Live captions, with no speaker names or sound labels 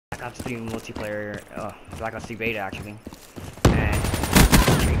Black Ops 3 multiplayer, Black Ops 3 beta actually, and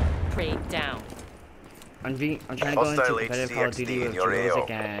Crate down. I'm trying to go into competitive Call of Duty with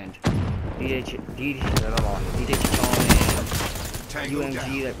Jurosic and DJ and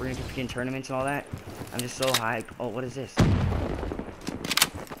UMG that we're gonna compete in tournaments and all that. I'm just so hyped. Oh, what is this?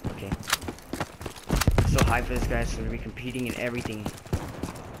 Okay. I'm so hyped for this guy, so we're gonna be competing in everything.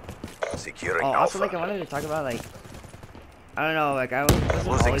 Securing also, like, I wanted to talk about, like, I don't know, like, I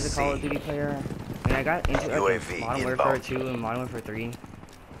wasn't always a Call of Duty player. I mean, I got into like, Modern Warfare 2 and Modern Warfare 3.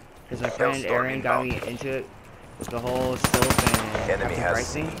 Because my friend Aaron got me into it with the whole Silk and Captain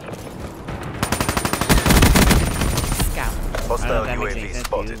Price thing. Scout. I don't know if that makes any sense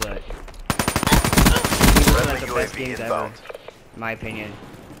to you, but these were like the best games ever, in my opinion.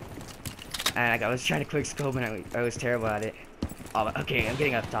 And like, I was trying to quick scope and I was terrible at it. Oh, okay, I'm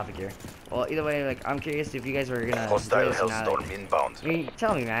getting off topic here. Well, either way, like, I'm curious if you guys were gonna hostile Hellstorm inbound. I mean,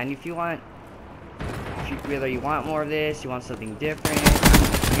 tell me, man, if you want, whether you want more of this, you want something different.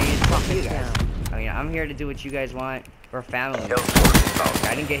 I mean, it's up to you guys. I mean, I'm here to do what you guys want. We're family.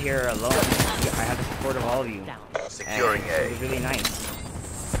 I didn't get here alone. I have the support of all of you. Securing A. It was really nice.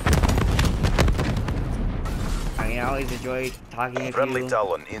 I mean, I always enjoy talking with you. Friendly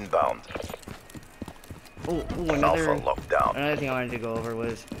Talon inbound. Oh, another thing I wanted to go over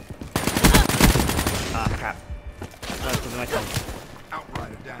was... Ah, crap. That was my tongue.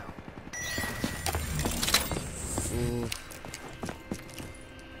 Outrider down. Ooh.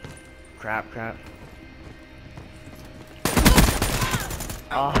 Crap.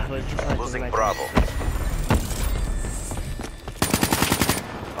 Oh, it was just like losing Bravo.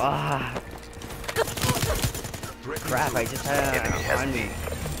 Ah. Crap, I just had a on me.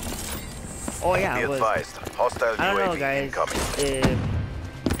 Oh yeah, it was. Hostile I don't know, UAV guys. incoming.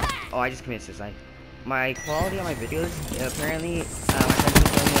 Oh, I just committed suicide. My quality on my videos, apparently, my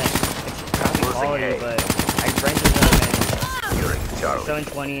friends told me that it's crappy quality, but I rendered them in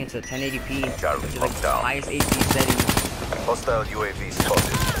 720 into 1080p, which is like the highest HD setting. Hostile UAV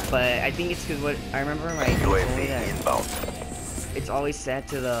spotted. But I think it's because what I remember my told me that inbound. It's always set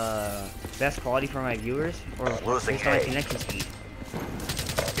to the best quality for my viewers, or losing based on my connection speed.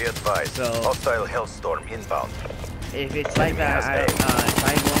 Be advised. So, hostile Hellstorm inbound. If it's like that, I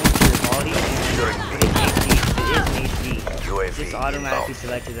try going to your quality, and it is HD. UAV just automatically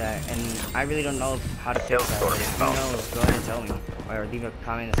selected that, and I really don't know how to fix that. If you know, go ahead and tell me, or leave a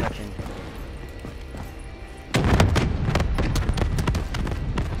comment in the section.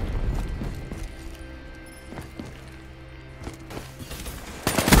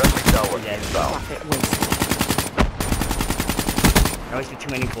 I wasted too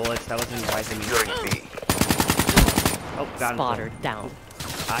many bullets. That wasn't wise of me. Oh, got him. Spotter down.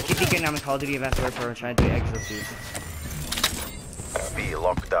 I keep thinking I'm in Call of Duty Advanced Warfare and trying to do exosuits. B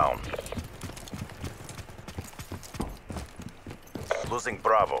locked down. Losing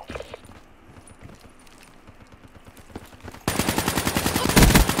Bravo.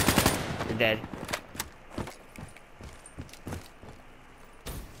 You're dead.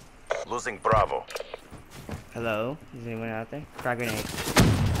 Losing Bravo. Hello? Is anyone out there? Frag grenade.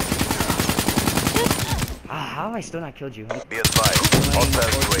 Ah, how have I still not killed you? Be advised. Hostile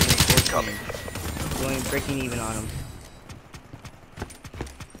UAV incoming. Breaking even on him.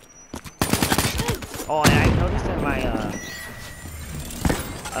 Oh, and I noticed that my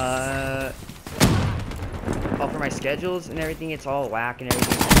for my schedules and everything, it's all whack and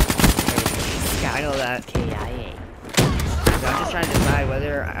everything. Yeah, I know that. KIA. So I'm just trying to decide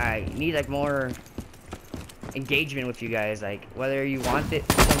whether I need like more engagement with you guys, like whether you want it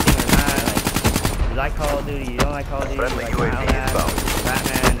something or not. Like, you like Call of Duty, you don't like Call of Duty, you like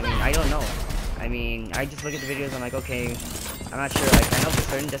Batman. I mean, I don't know. I mean, I just look at the videos. I'm like, okay, I'm not sure. Like, I know for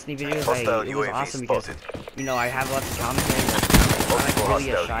certain Destiny videos, like, it was awesome because, you know, I have lots of commentary. But I'm like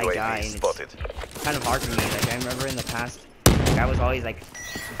really a shy guy, and it's kind of hard for me. Like, I remember in the past, like, I was always like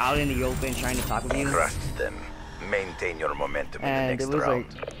out in the open trying to talk with you. Crush them. Maintain your momentum in the next round.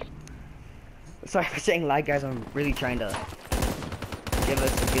 Like, sorry for saying like, guys. I'm really trying to give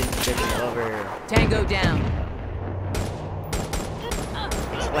us a good description over. Tango down.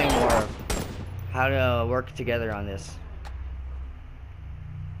 Explain more of how to work together on this.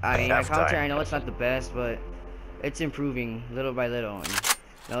 I mean, my commentary, I know it's not the best, but it's improving little by little. And,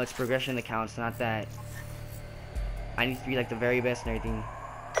 you know, it's progression that counts, not that I need to be like the very best and everything.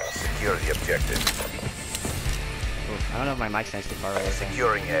 Secure the objective. I don't know if my mic's nice too far away.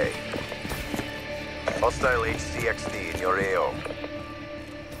 Securing A. Hostile HCXD in your AO.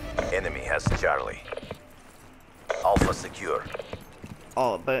 Enemy has Charlie. Alpha secure.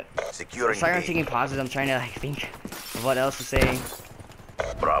 Oh, but securing sorry, I'm taking pauses. I'm trying to like think of what else to say.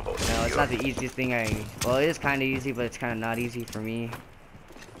 Bravo Bravo No, it's secure. not the easiest thing well, it is kind of easy, but it's kind of not easy for me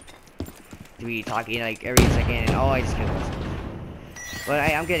to be talking like every second and oh, I just killed myself. But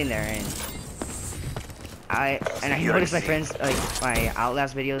I'm getting there, and I noticed my friends, like my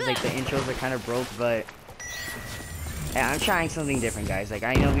Outlast videos, like the intros are kind of broke, but yeah, I'm trying something different, guys. Like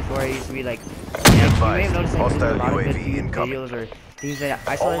I know before I used to be like, you may have noticed like there's a lot of good videos or things that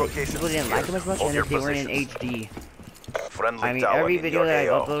I saw that people didn't like them as much, and if they weren't in HD. Friendly I mean, tower every in video your that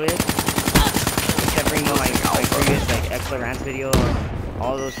I've AO. uploaded, except for, you know, my previous, like, Excellent video, or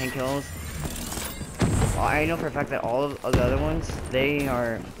all those 10 kills, well, I know for a fact that all of the other ones, they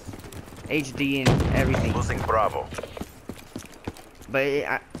are HD and everything. Losing Bravo. But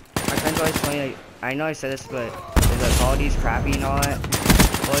my friends always tell me, like, I know I said this, but the quality's crappy and all that.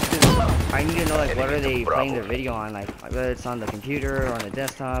 Well, it's 'cause I need to know, like, what are they playing their video on, like, whether it's on the computer or on the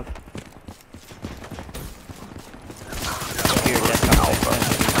desktop.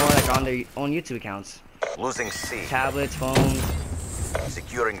 Or like on their own YouTube accounts. Losing C. Tablets, phones,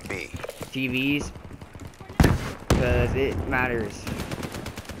 Securing B. TVs. Because it matters.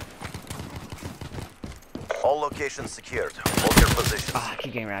 All locations secured. Hold your positions. Ah,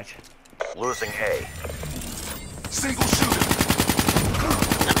 keep getting racked. Losing A. Single shooter.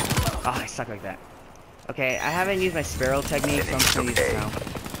 Ah, I suck like that. Okay, I haven't used my Sparrow technique, so I'm just gonna use it now.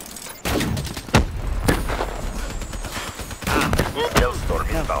 Hailstorm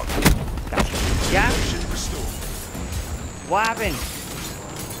inbound. Gotcha. Yeah? What happened?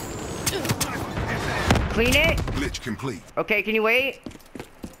 Clean it? Glitch complete. Okay, can you wait?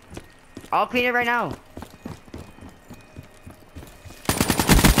 I'll clean it right now.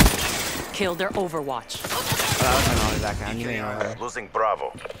 Kill their Overwatch. Oh, that was my mom's background. You may know her. Losing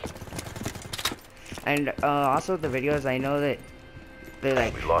Bravo. And also the videos, I know that they're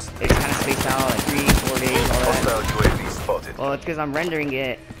like, We lost it's kind of spaced out, like 3-4 days, all that. Hostile UAV spotted. Well, it's because I'm rendering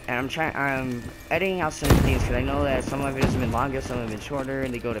it, and I'm editing out some things, because I know that some of my videos have been longer, some have been shorter,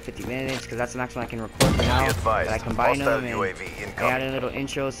 and they go to 50 minutes, because that's the maximum I can record for now. Be advised, But I combine hostile them, and UAV I incoming. add a little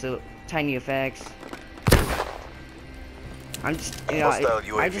intro, so tiny effects. I'm just, you know, Hostile I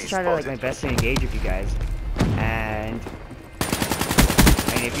UAV just try to, like, my spotted. best to engage with you guys. And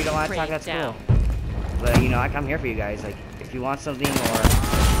I mean, if you don't want to talk, that's cool. But, you know, I'm here for you guys. Like, if you want something, or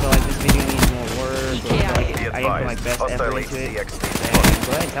feel like this video needs more work, or feel like I didn't put my best effort into it, then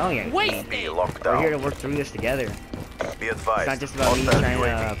go ahead and tell me. Wait. B locked We're here to down. work through this together. Be It's advised. not just about me Hostile trying to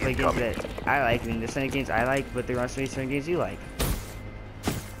UAV play games incoming. that I like. I mean, there's certain games I like, but there are certain games you like.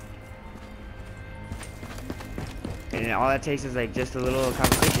 And all that takes is like just a little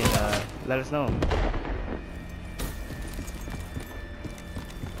conversation. Let us know.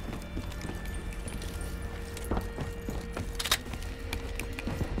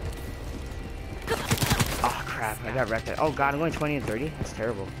 Oh crap! I got wrecked. Oh god, I'm going 20 and 30. That's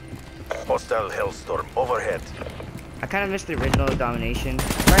terrible. Hostile Hailstorm overhead. I kind of missed the original domination.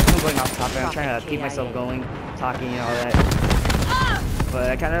 Right from going off topic, I'm trying to keep myself going, talking and all that.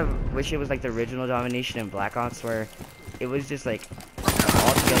 But I kind of wish it was like the original domination in Black Ops, where it was just like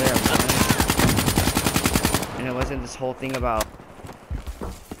all together at once, and it wasn't this whole thing about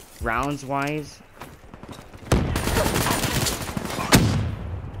rounds wise.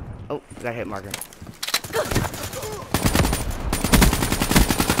 Oh, got hit marker.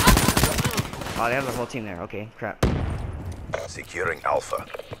 Oh, they have the whole team there. Okay, crap. Securing Alpha.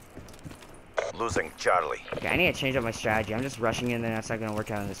 Losing Charlie. Okay, I need to change up my strategy. I'm just rushing in, and that's not gonna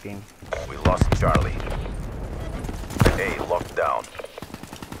work out in this game. We lost Charlie. A locked down.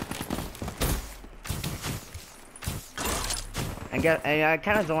 And I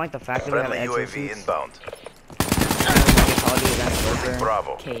kind of don't like the fact that we have Friendly exo UAV suits. inbound. Losing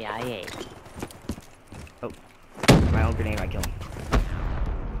Bravo. KIA. Oh, my own grenade, I killed him.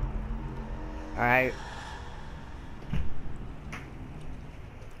 Alright.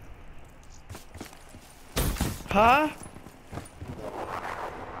 Huh?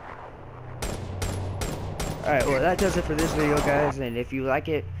 Alright, well that does it for this video, guys, and if you like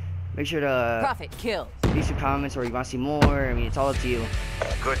it, make sure to Profit kill. leave some comments, or you want to see more. I mean, it's all up to you.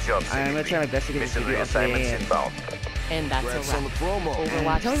 Good job, I'm gonna try my best to get this Mission video up today, reassignments and inbound. And that's Grab a some wrap. of the promo.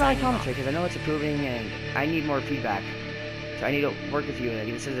 Overwatch tell me about signing commentary, off. because I know it's improving, and I need more feedback. So I need to work with you, and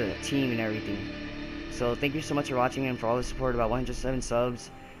this is a team and everything. So thank you so much for watching, and for all the support, about 107 subs.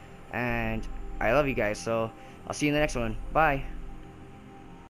 And I love you guys, so I'll see you in the next one. Bye.